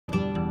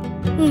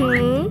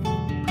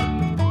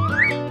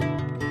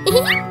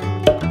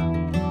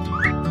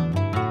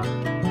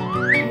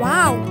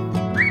Wow.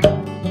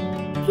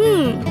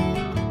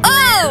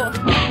 Oh.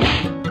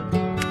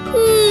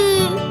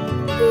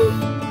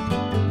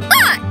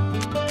 Ah.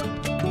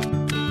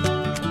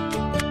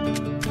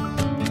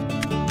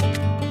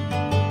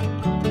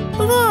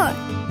 Whoa.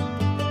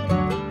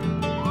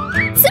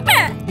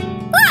 Super.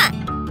 Ah.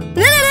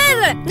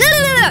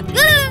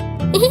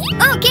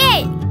 Okay.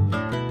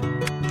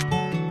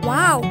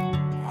 Wow.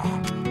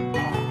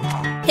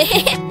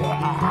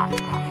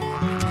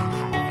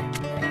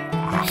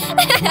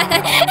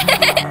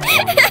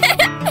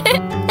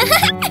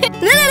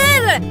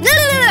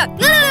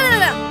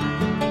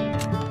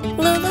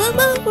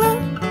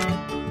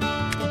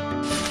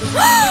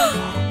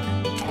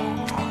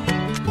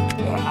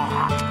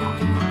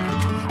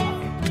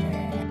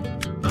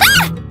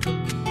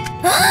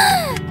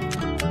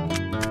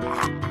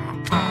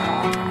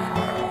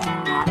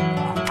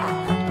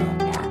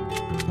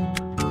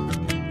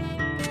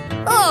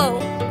 Oh.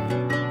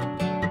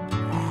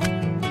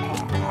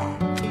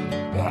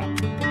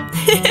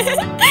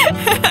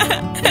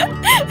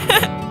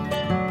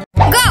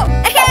 Go!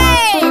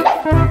 Hey!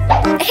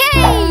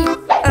 Hey!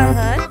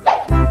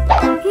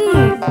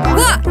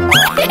 What?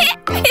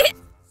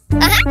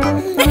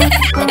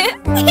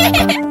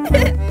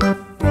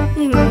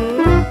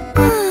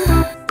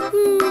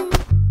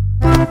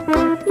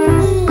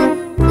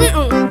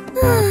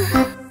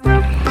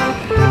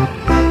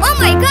 Oh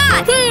my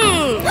God!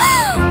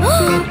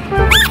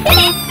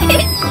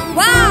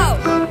 Wow!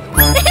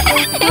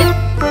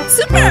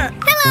 Super!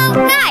 Hello!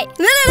 Hi!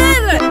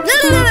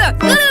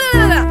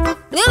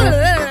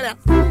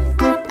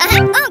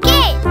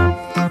 Okay!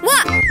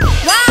 What?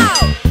 Wow!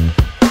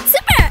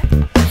 Super!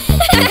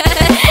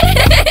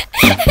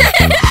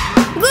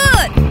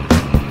 Good!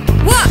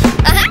 What?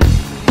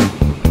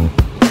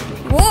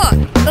 What?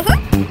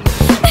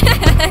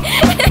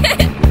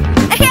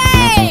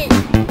 Hey!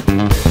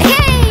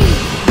 Hey!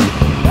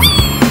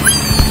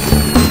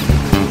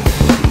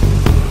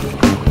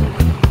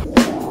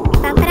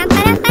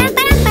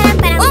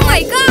 Oh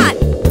my God!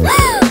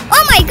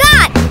 Oh my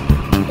God!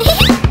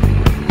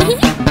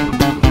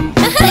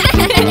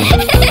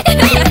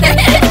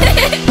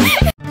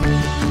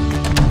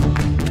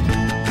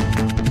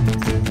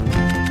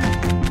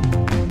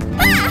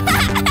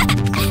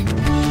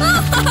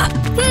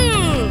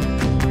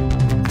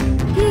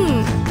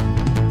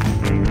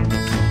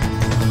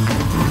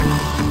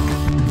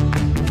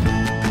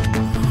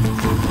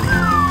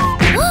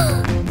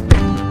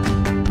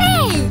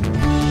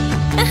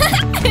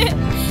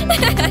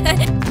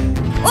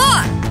 Oh!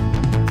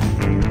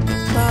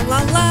 La la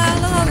la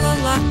la la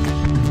la.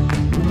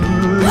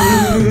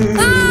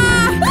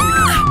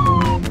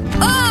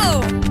 Oh!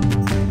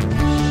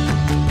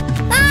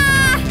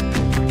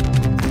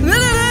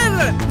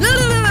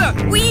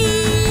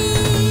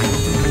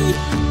 Wee!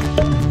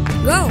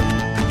 Go!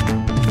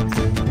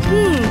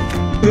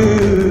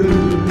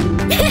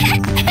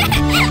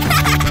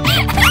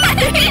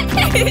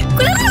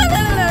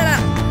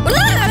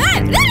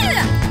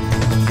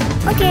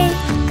 Okay.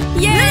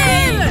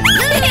 Yay!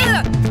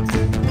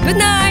 Good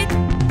night.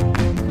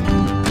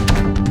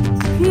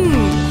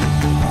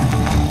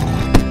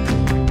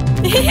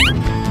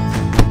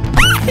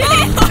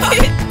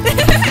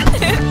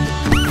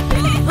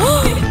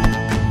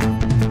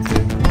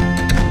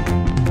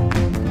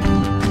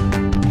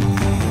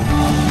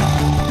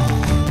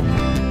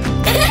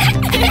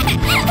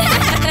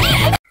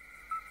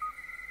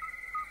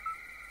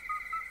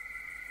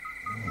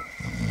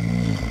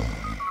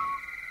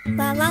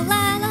 La la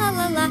la la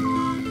la la.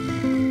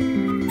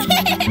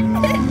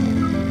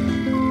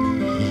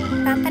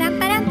 Pam param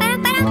param param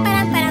param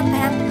param param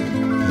param.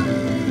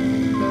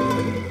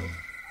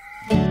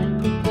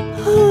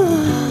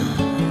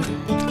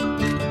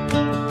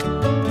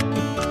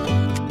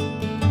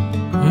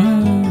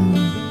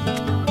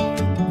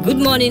 Good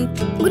morning.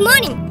 Good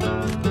morning.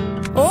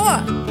 Oh.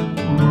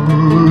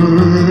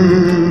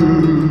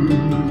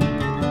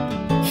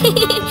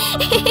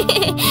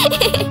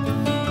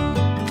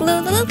 Lo,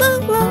 lo, lo,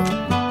 lo.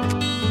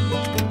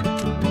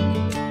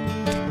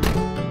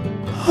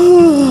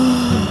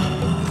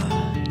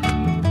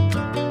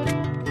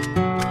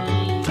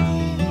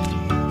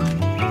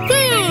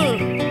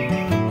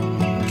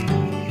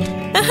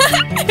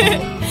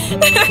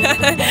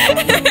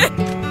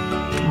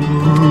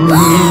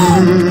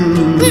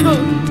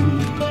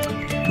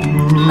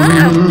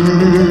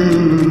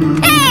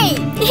 Hey!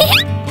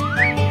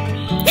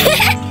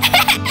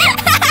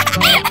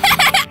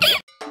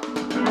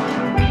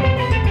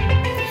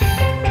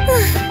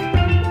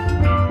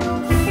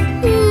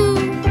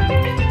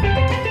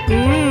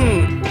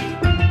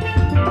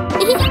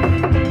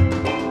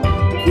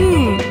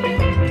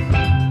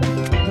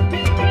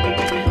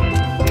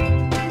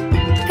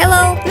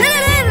 Hello.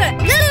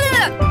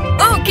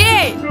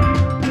 Okay.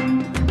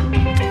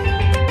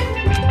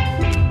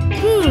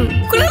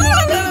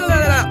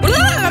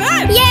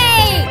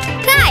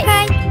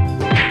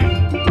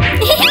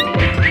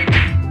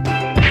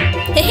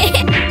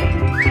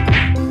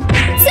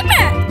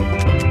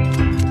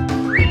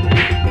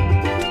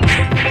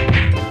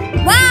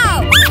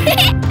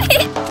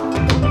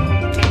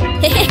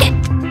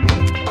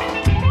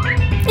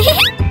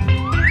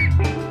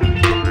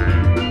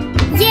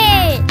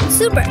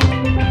 Super.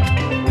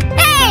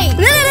 Hey!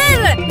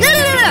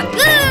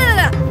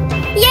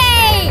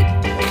 Yay!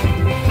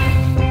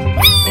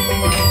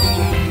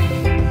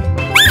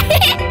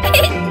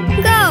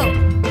 Go!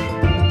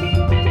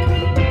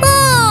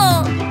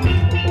 Oh!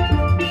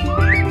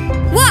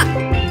 Wow!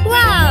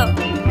 Wow!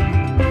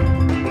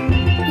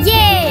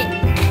 Yay!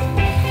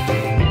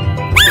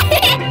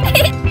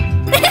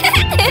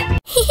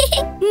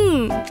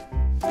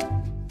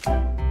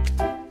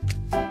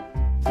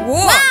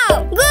 Whoa.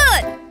 Wow!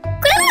 Good!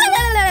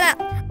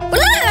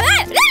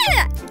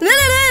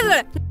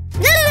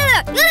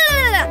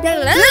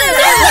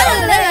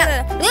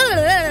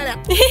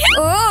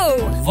 Oh.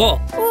 Во.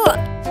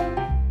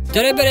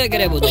 Tere bere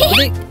gere budu.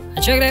 Budik.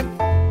 Acha gere.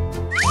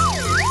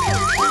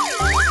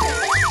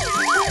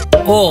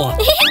 Oh.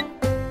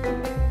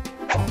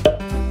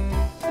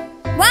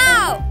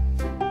 Wow!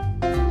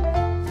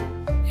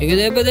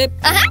 Egede bede.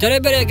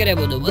 Tere bere gere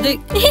budu. Budik.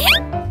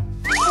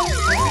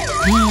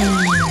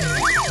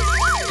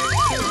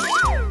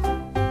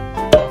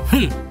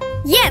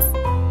 Yes!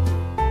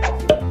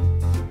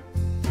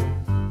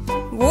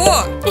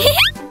 Whoa.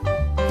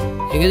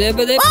 Egede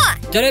bede.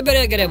 Tere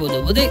bere gere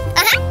budu. Budik.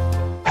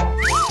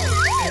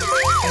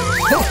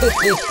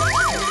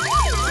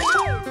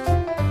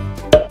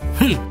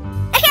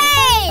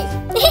 Hey!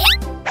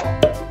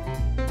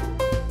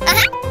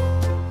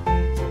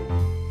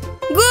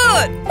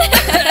 Good.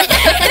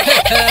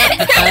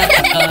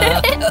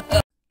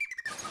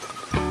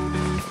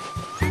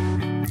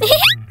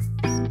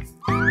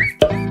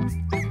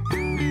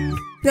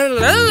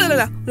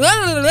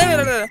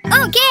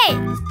 Okay!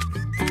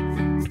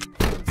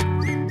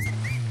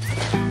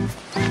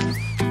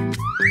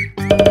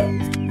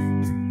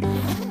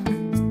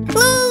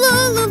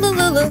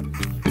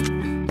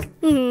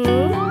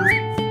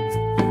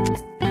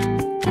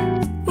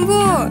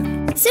 Whoa.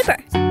 Super!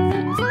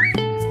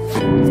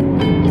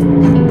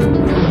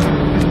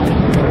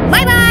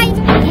 Bye-bye!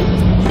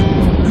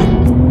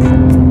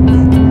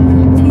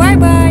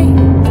 Bye-bye.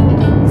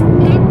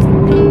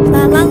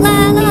 La la la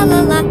la la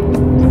la.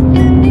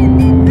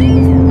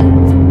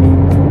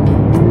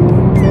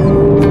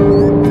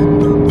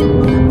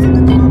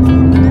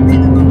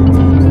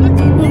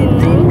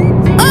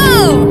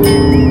 Oh!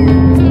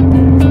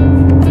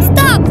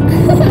 Stop!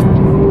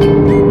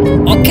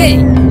 Okay.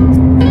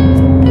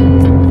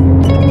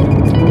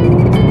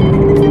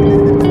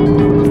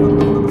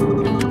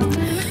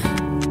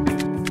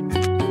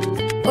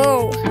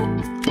 Oh.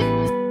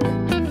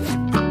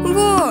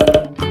 Whoa.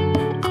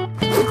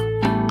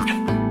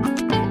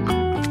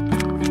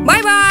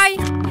 Bye-bye.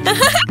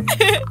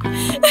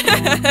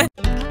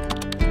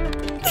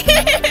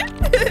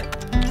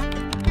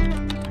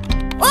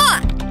 Oh!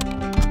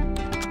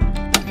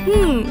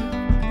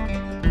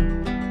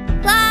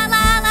 La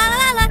la la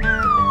la la.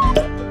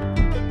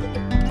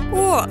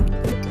 Whoa.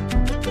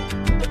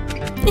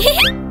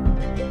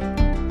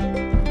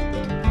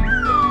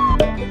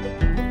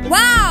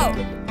 Wow!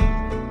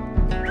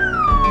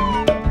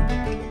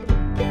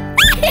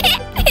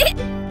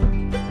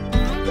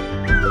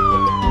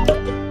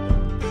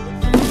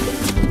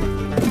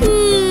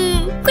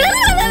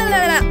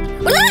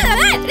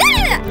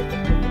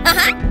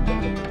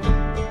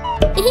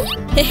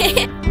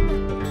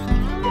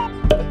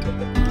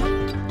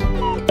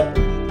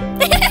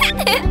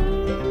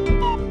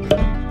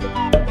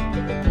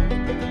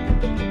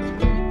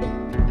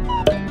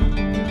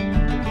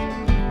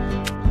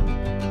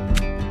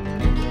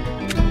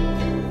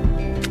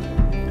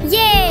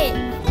 Yay!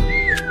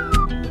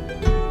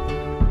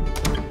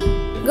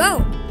 Go.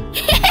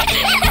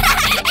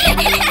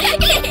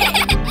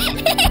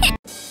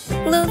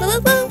 Lu, lu, lu,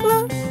 lu.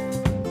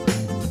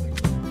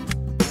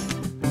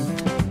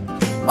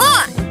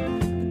 Oh!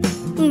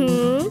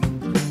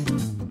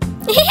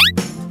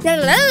 La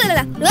la la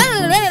la la la.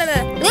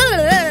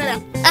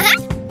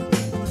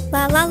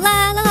 La la la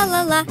la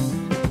la la.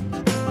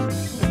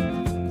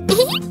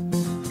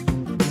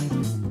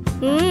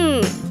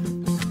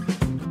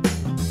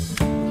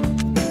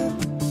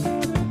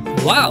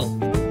 Wow.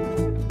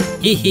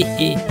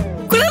 Hihihi.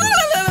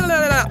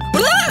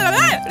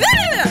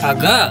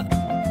 Aga.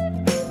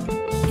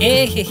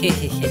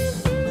 Hehehehe.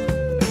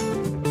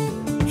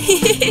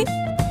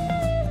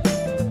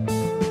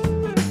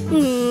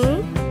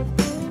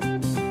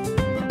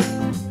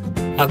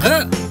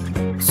 Aga.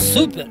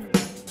 Super.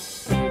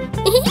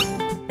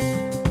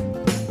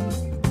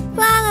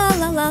 La la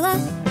la la la.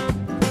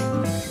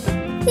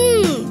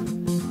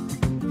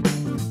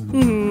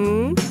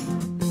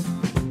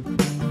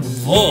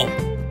 Во.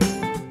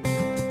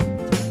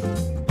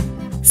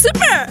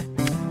 Super.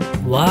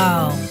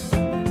 Wow.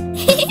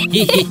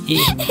 Hihihi.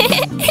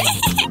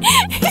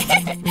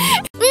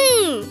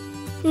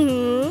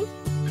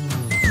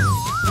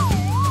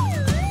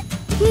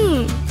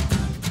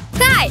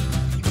 Kai!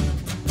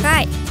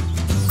 Kai.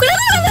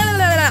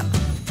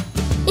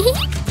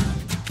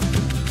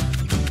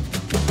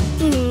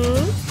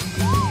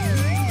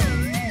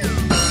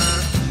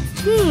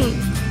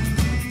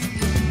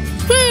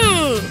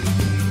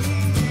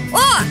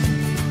 Oh!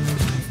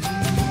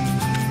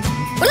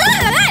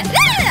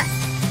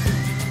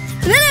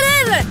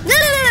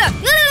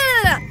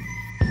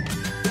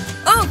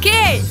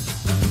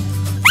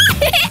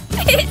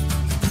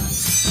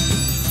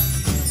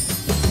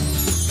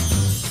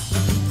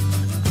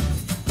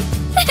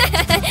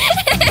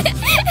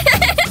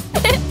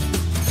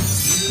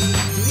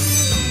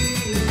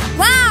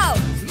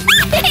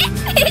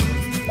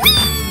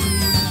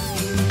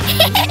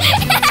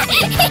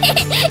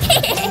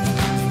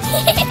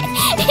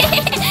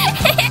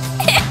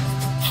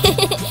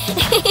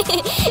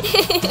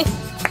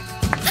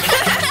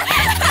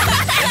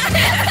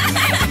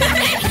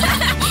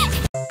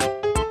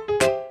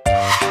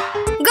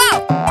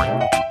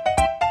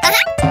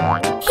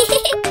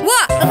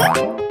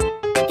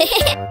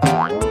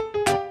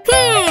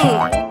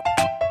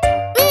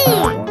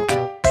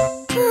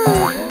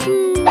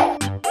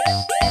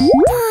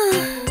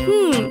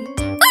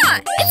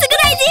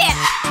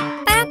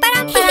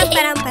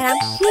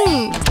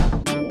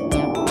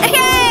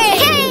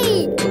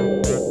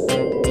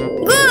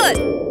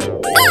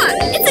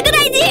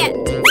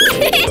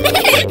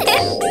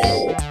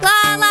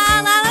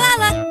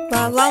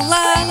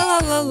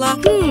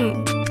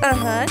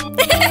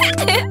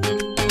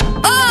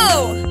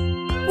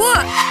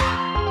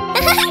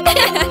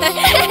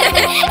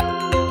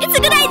 It's a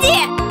good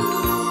idea.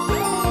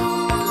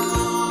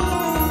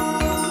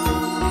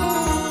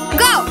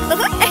 Go.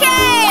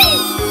 Hey.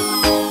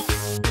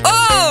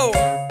 Oh!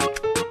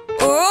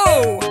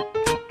 Oh!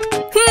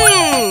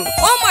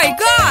 Oh my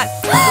God!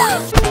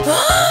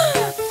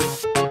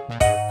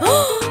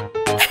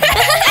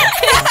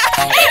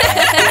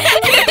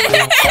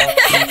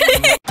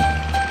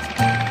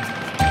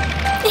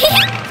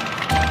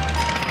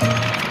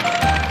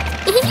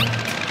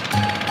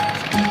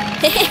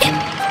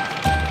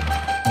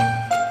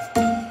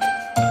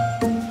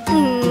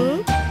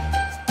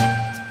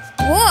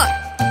 What?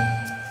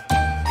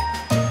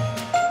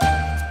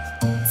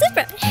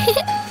 Super.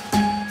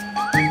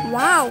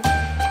 Wow.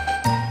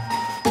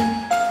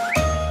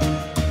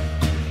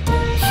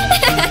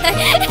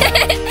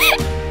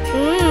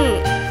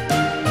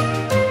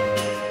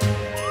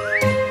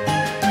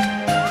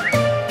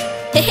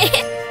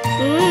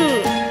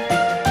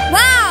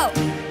 Wow.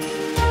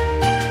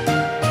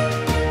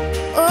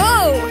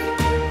 Oh.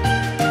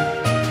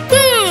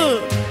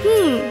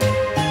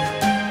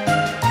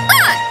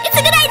 Ah, it's a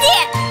good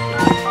idea.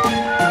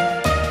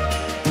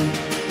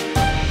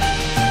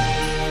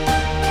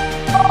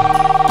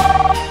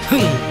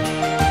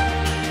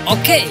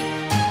 Okay.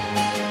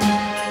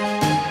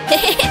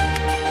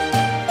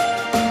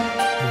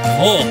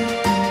 Oh.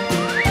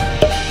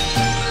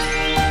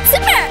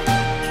 Super.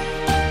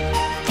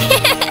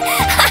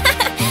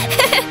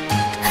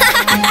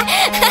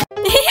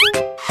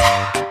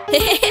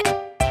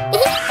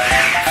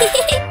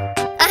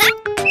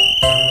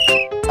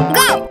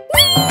 Go.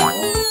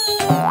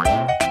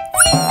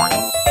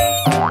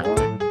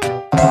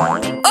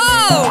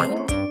 Oh!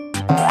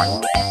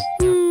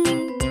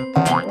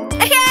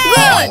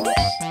 Good.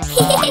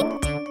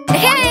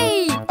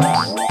 Hey.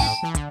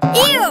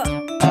 Ew.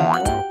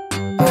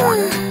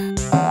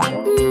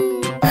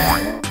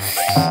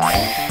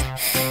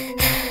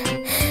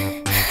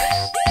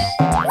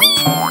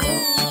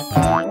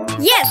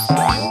 Yes.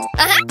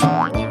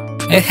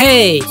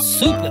 Hey,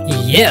 super.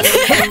 Yes.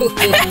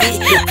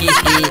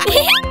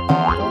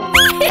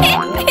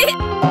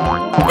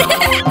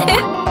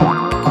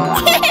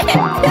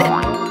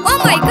 Oh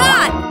my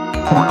God.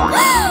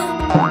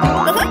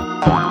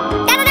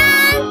 Ta-da-da.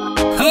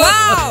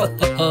 Wow!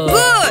 Good!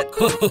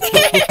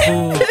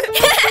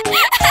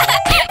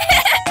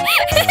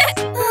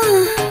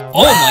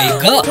 Oh my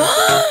God.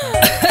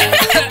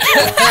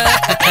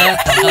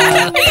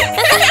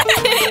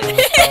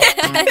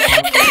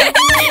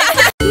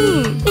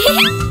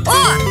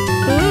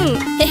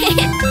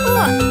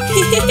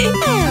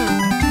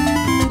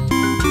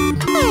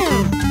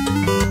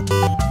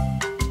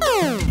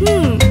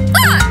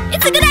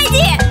 It's a good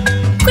idea.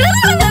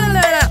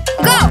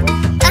 Go.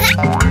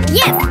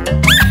 Yes.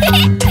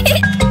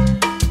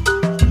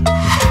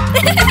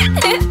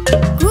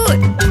 Good.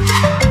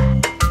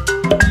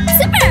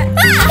 Super.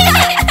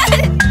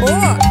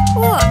 Oh.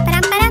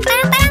 Param, param,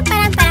 param, param,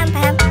 param, param,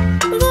 param.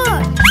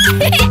 Good.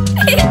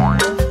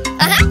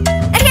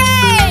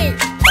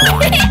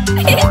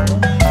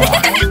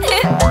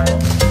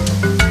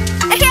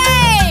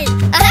 Okay.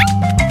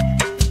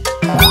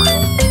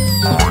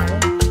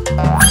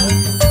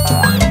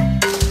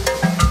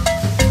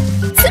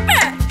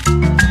 Super.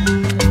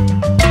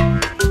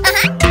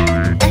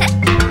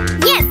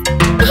 Yes.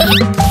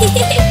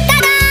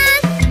 Ta-da.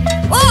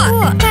 Oh.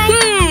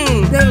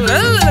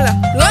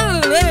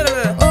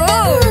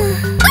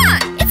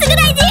 It's a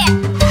good idea.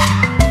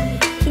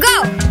 Go.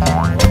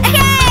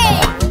 Hey.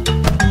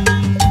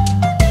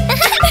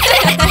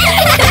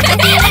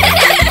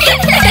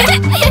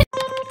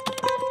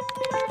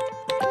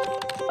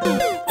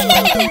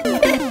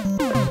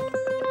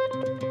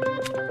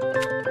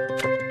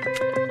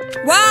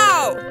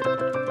 Wow!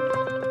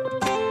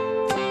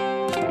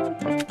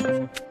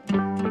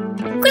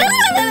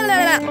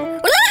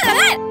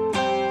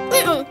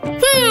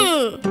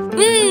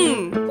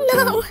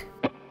 No.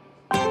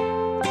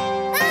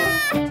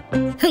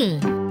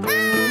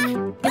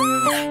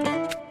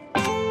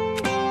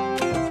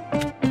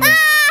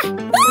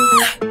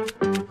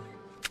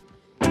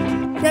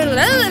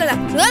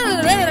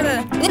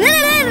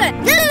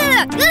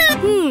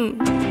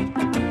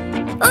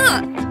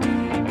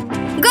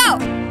 Go.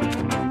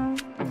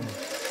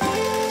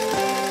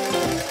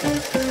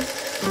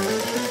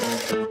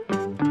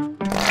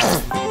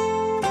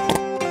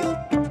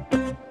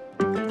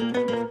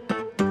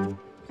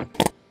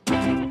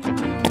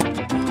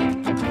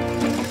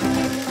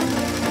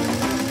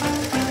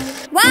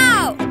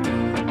 Wow.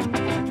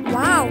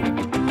 Wow.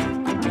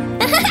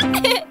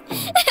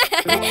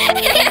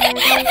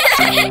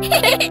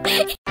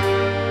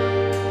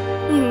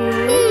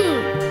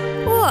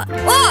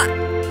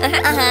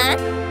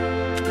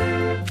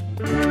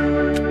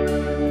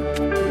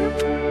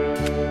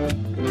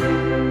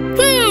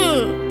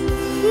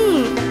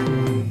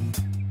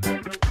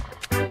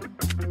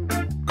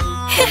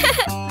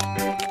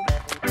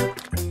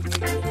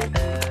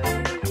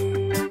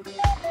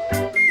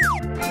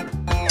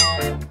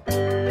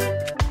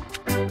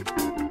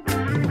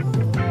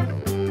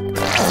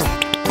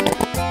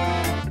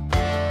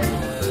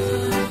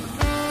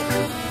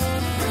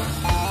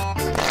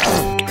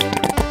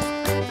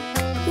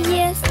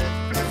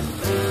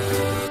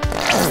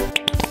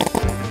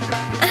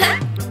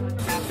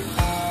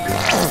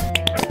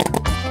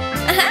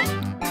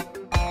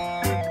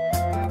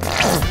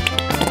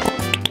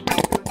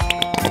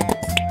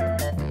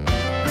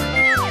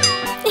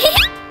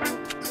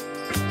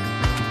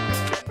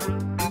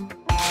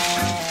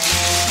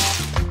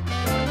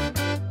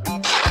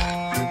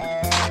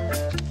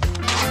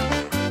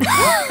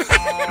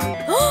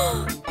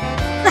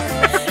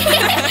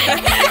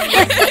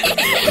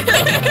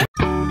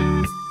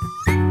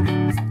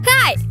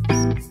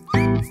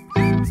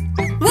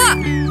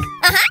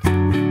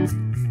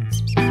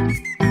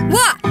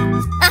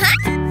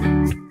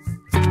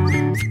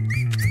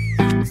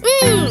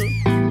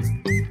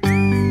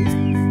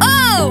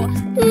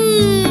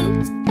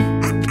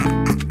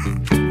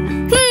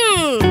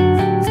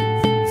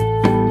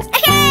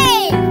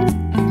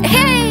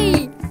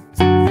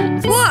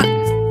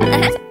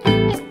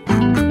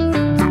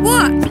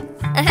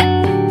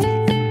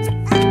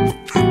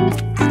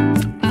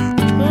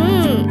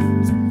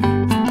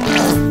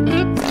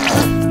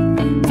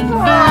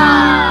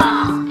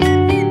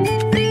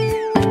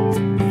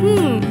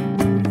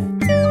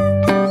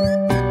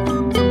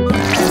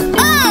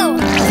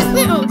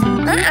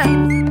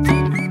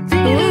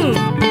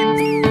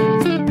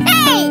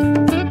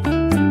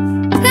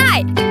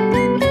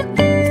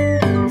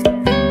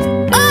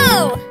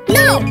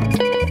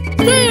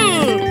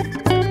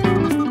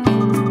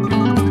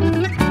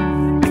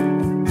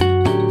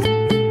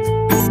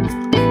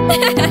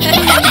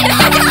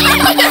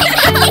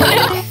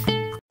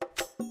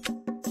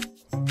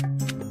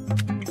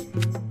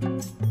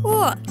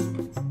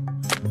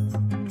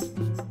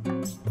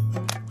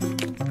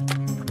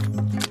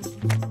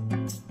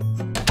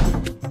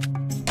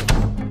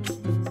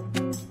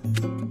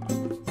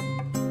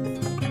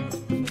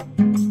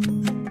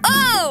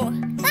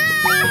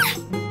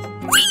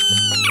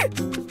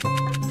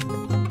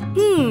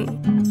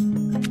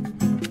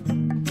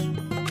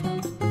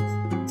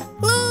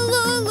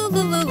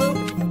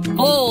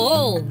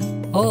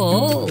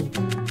 Oh.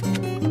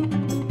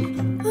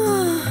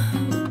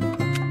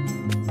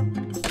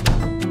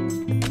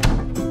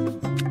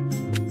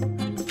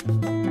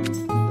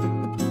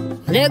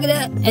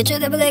 그래. 애초에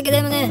그래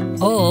그래.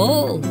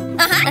 오.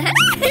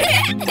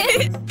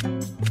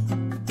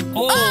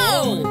 오.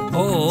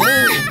 오.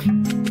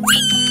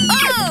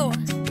 Oh!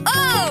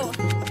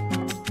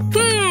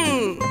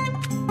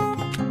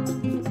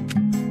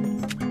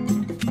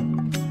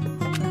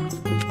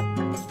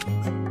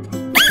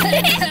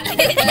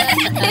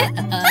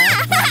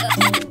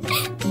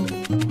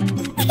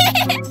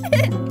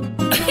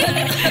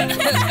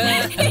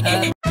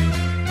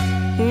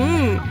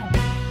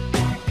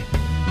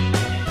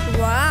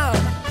 Wow!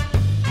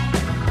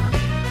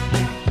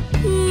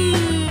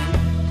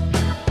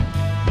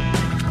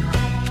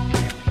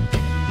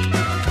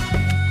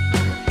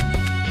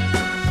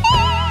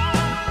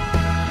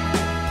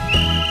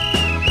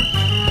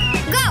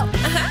 Go!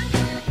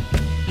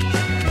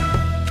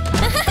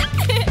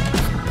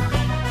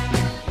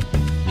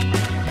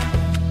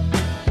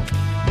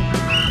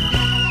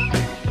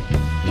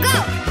 Go!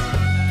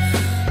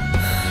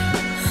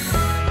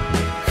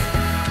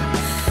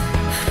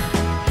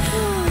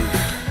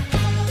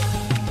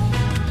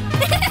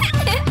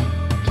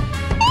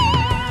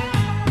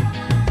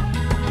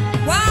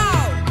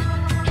 Wow!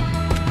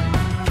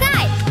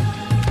 Guy!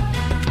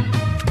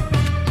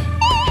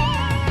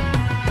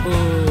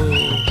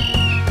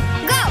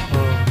 Go!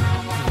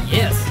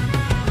 Yes.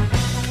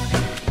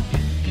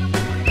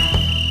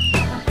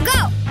 Go!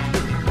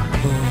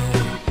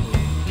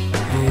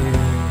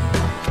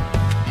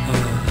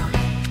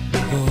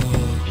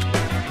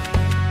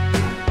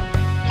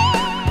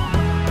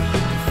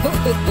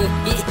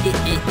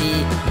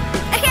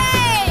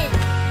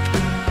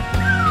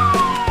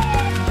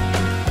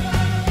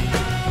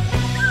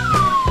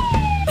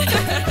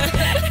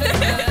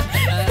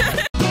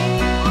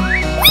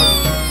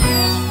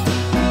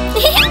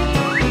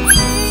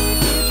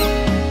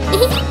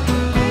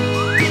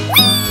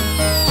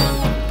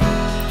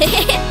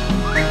 Hey!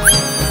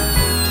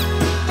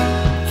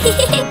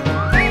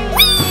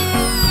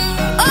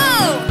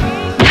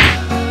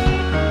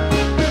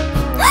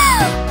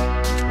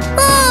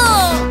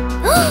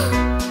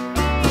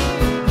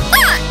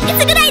 Oh! It's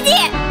a good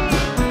idea!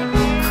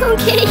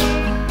 Okay.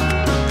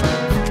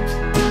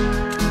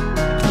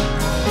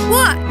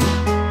 What?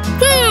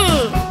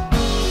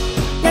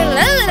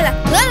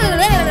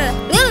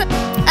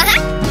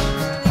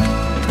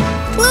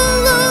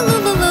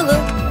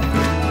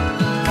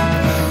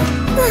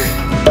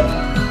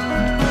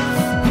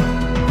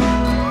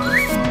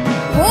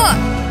 What?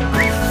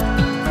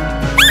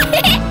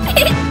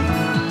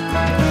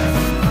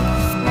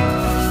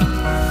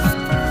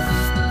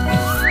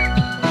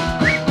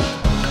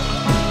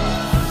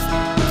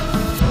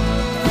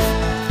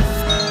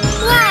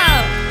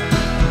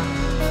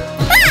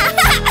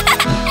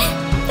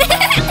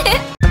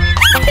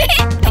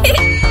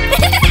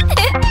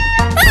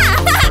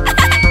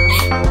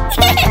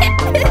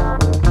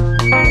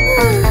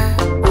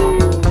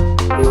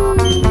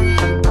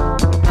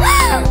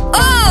 Wow!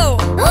 Oh!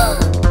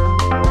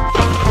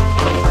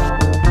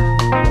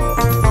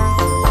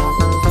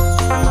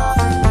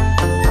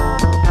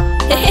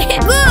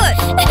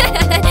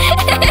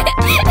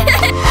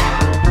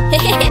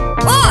 Good!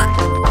 What?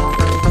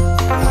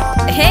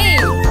 Hey!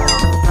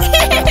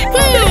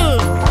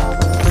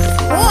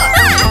 What?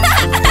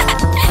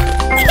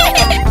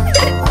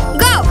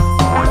 Go!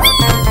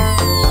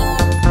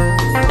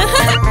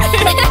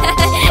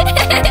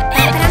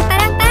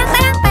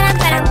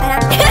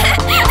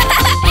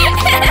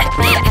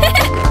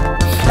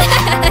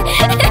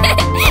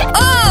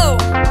 Oh!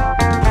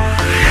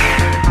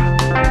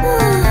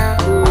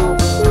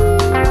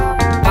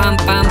 Pam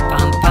pam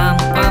pam pam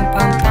pam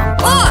pam pam.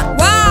 Oh!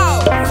 Wow!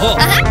 Oh.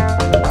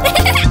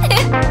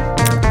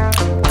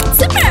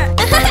 Super!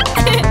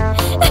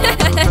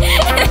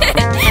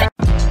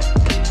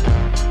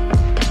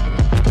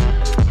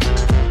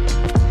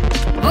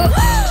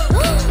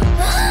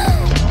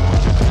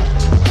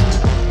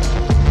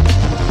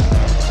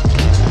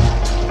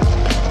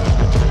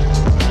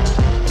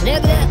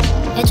 그래.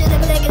 애초에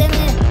그래.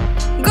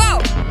 Go!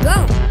 Go!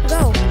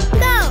 Go!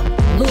 Go!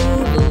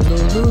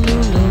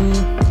 루루루루루루.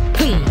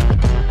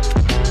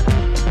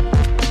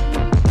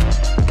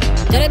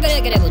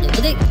 그래 구두.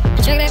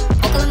 애초에 그래.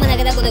 어깨만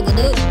그래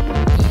구두.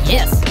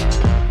 Yes.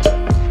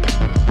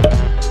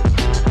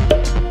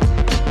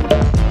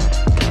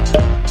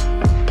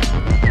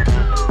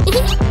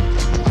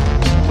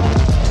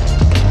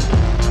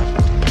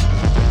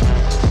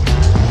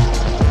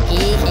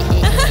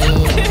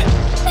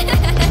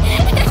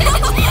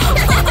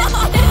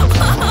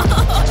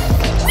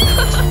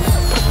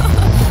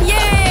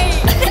 Yay!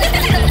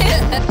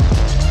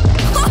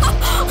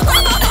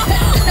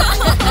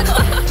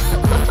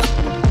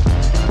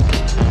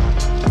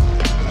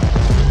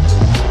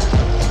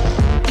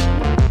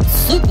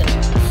 Super.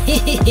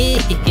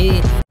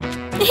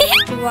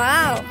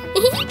 Wow!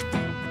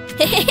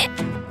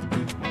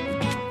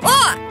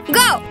 Oh!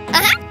 Go!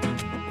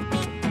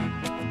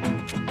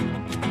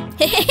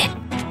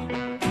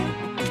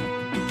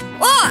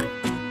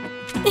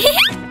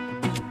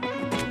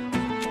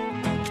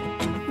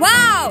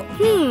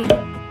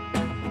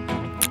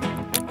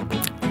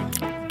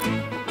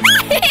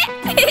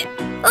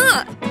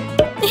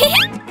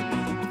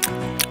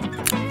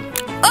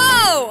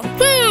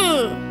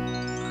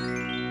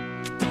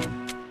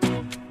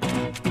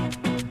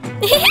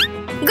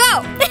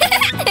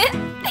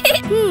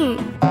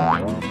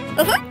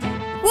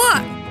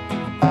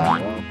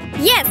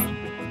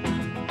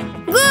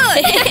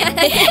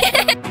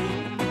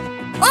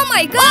 Oh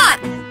my god!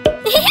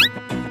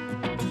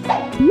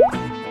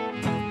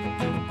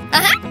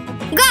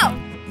 Go!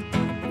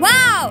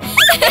 Wow!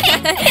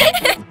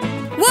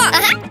 What?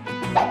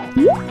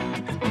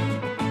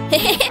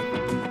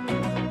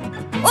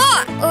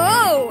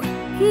 Oh!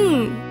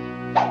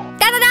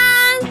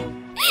 Ta-da-dan!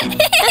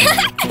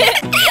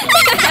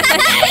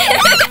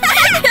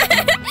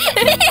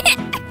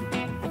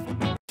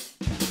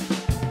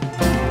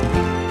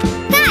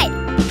 Hi!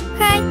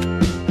 Hi!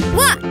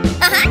 What?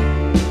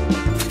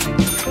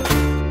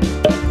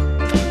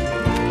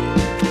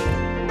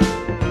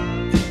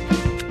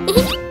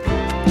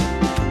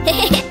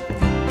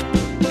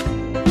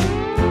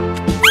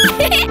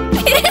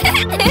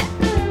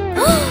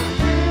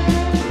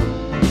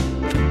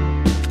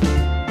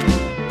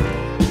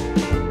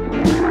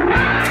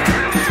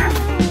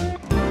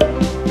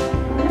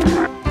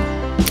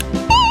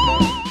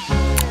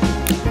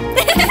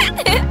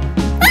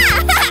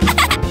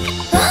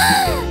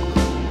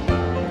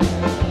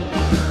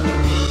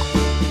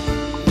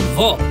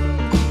 Oh.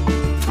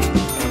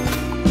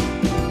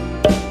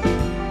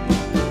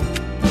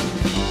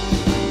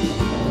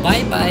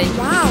 Bye bye.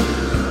 Wow!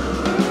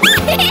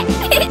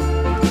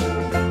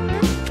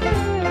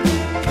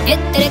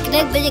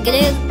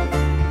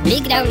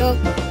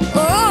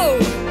 Oh!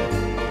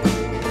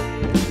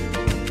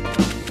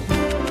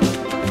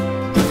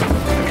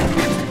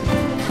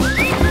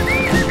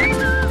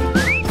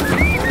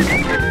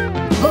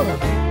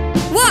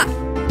 What?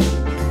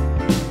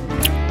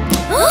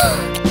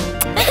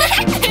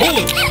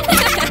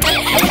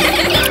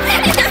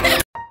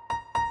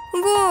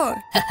 Go!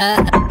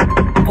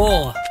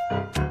 Oh.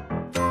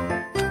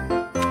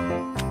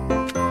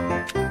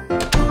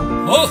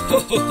 Oh ho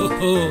ho ho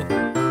ho.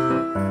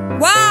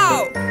 Wow!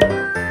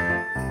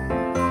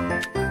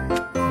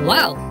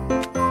 Wow.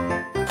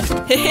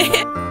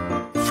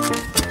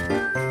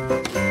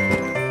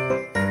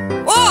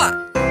 Oh!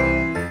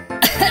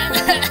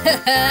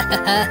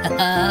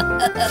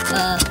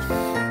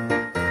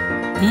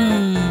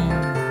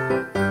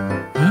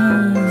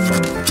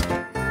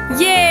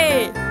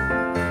 Yay!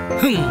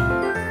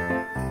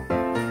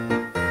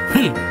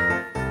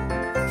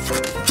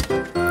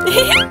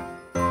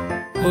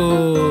 Oh.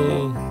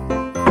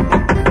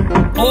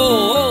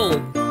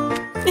 Oh.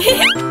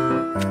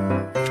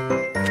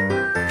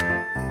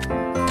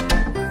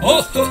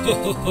 Oh ho ho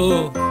ho ho.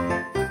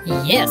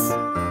 Yes.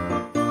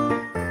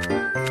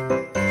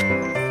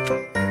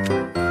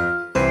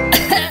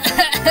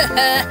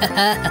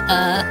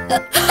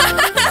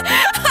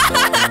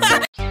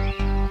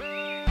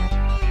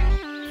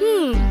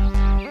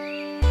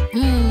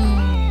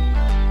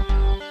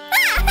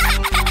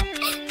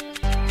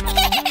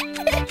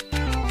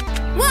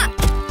 What?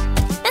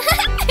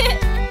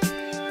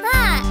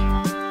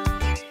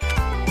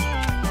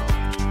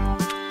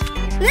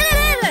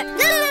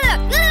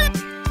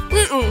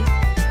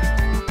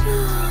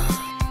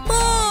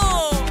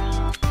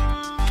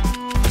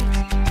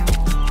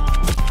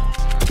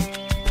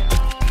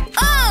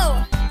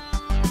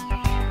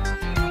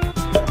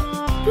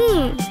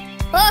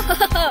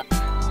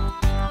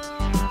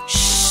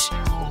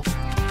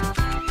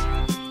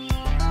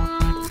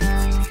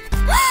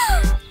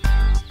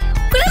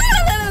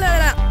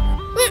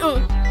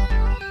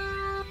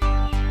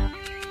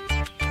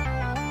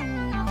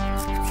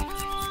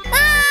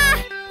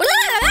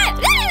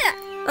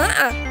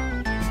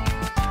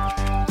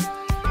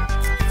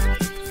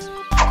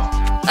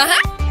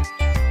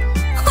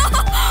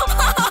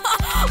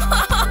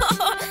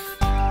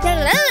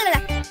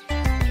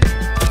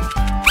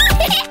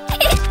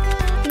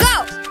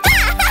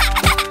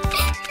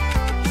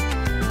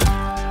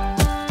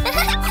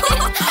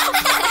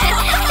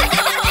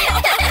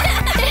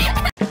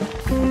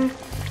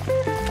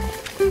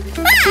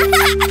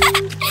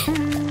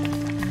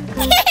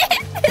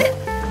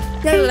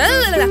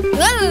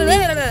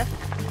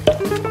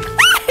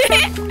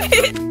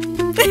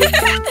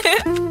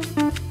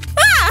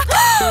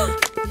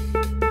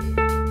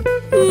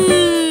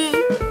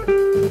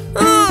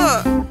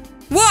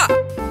 What?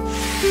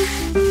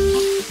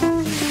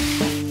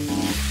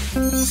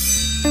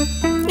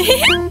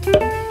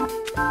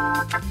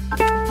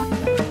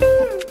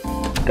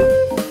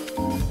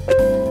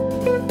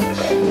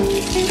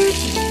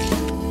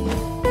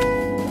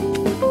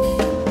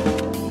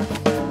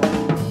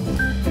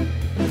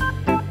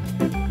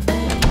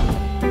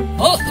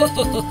 Oh ho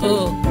ho ho ho.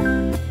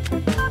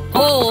 Oh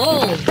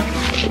oh.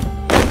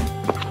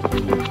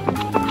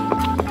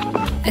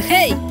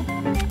 Hey.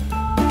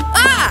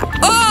 Ah!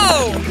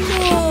 Oh!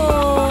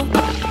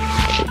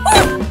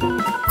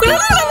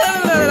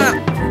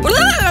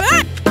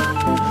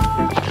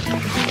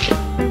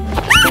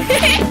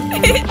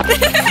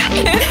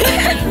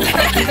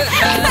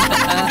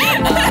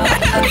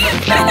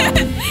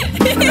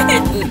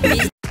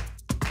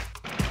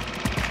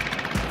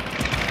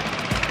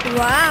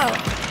 Wow!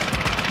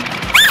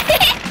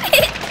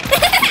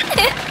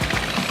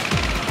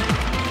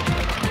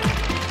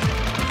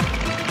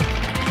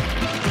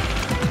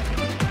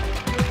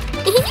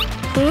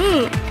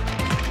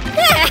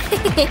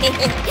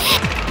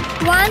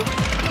 One,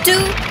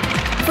 two,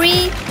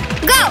 3,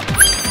 go!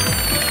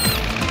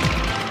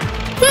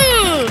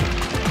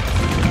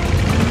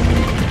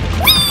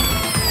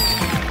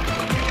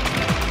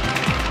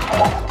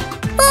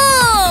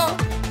 Oh!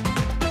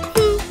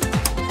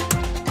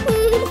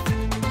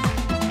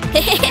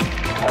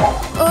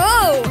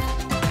 Oh!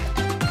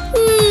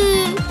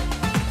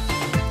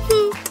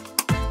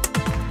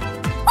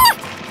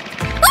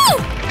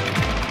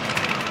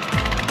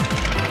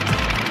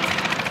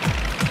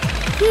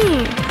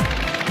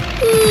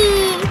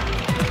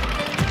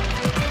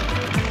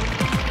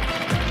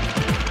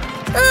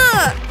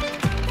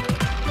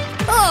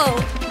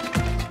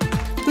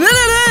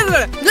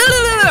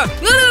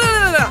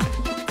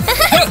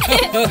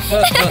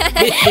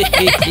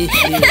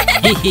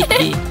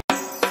 Oh.